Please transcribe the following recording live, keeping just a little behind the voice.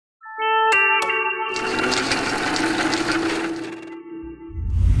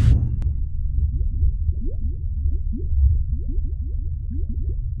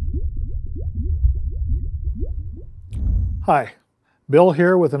Hi, Bill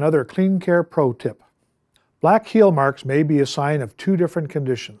here with another Clean Care Pro tip. Black heel marks may be a sign of two different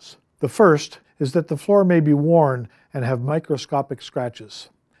conditions. The first is that the floor may be worn and have microscopic scratches.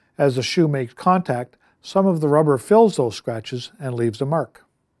 As the shoe makes contact, some of the rubber fills those scratches and leaves a mark.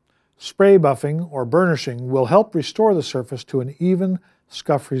 Spray buffing or burnishing will help restore the surface to an even,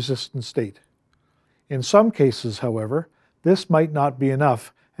 scuff-resistant state. In some cases, however, this might not be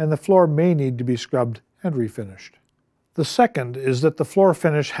enough and the floor may need to be scrubbed and refinished. The second is that the floor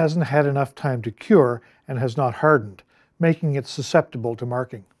finish hasn't had enough time to cure and has not hardened, making it susceptible to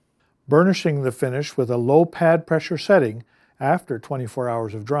marking. Burnishing the finish with a low pad pressure setting after 24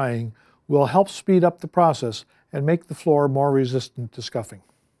 hours of drying will help speed up the process and make the floor more resistant to scuffing.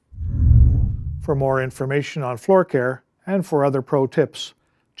 For more information on floor care and for other pro tips,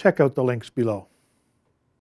 check out the links below.